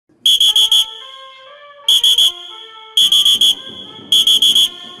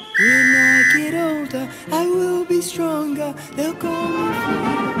older, I will be stronger. They'll call me free.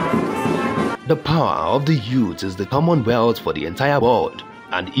 The power of the youth is the Commonwealth for the entire world,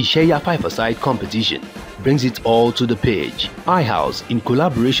 and Isheya 5-a-side competition brings it all to the page. IHOUSE, in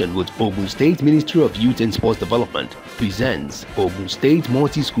collaboration with Ogun State Ministry of Youth and Sports Development, presents Ogun State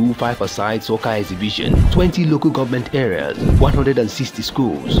Multi-School 5-a-side Soccer Exhibition. 20 local government areas, 160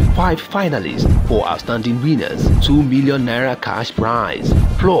 schools, 5 finalists, 4 outstanding winners, 2 million naira cash prize,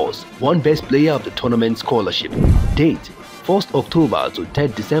 plus 1 best player of the tournament scholarship. Date: 1st October to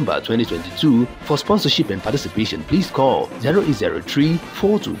 3rd December 2022. For sponsorship and participation, please call 0803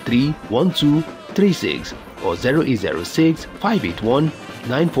 423 1236 or 0806 581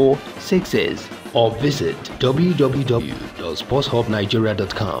 9466 or visit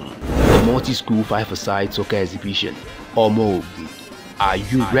www.sportshubnigeria.com. The Multi-School 5-a-side Soccer Exhibition. Omogi, are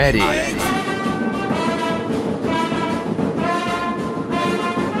you ready?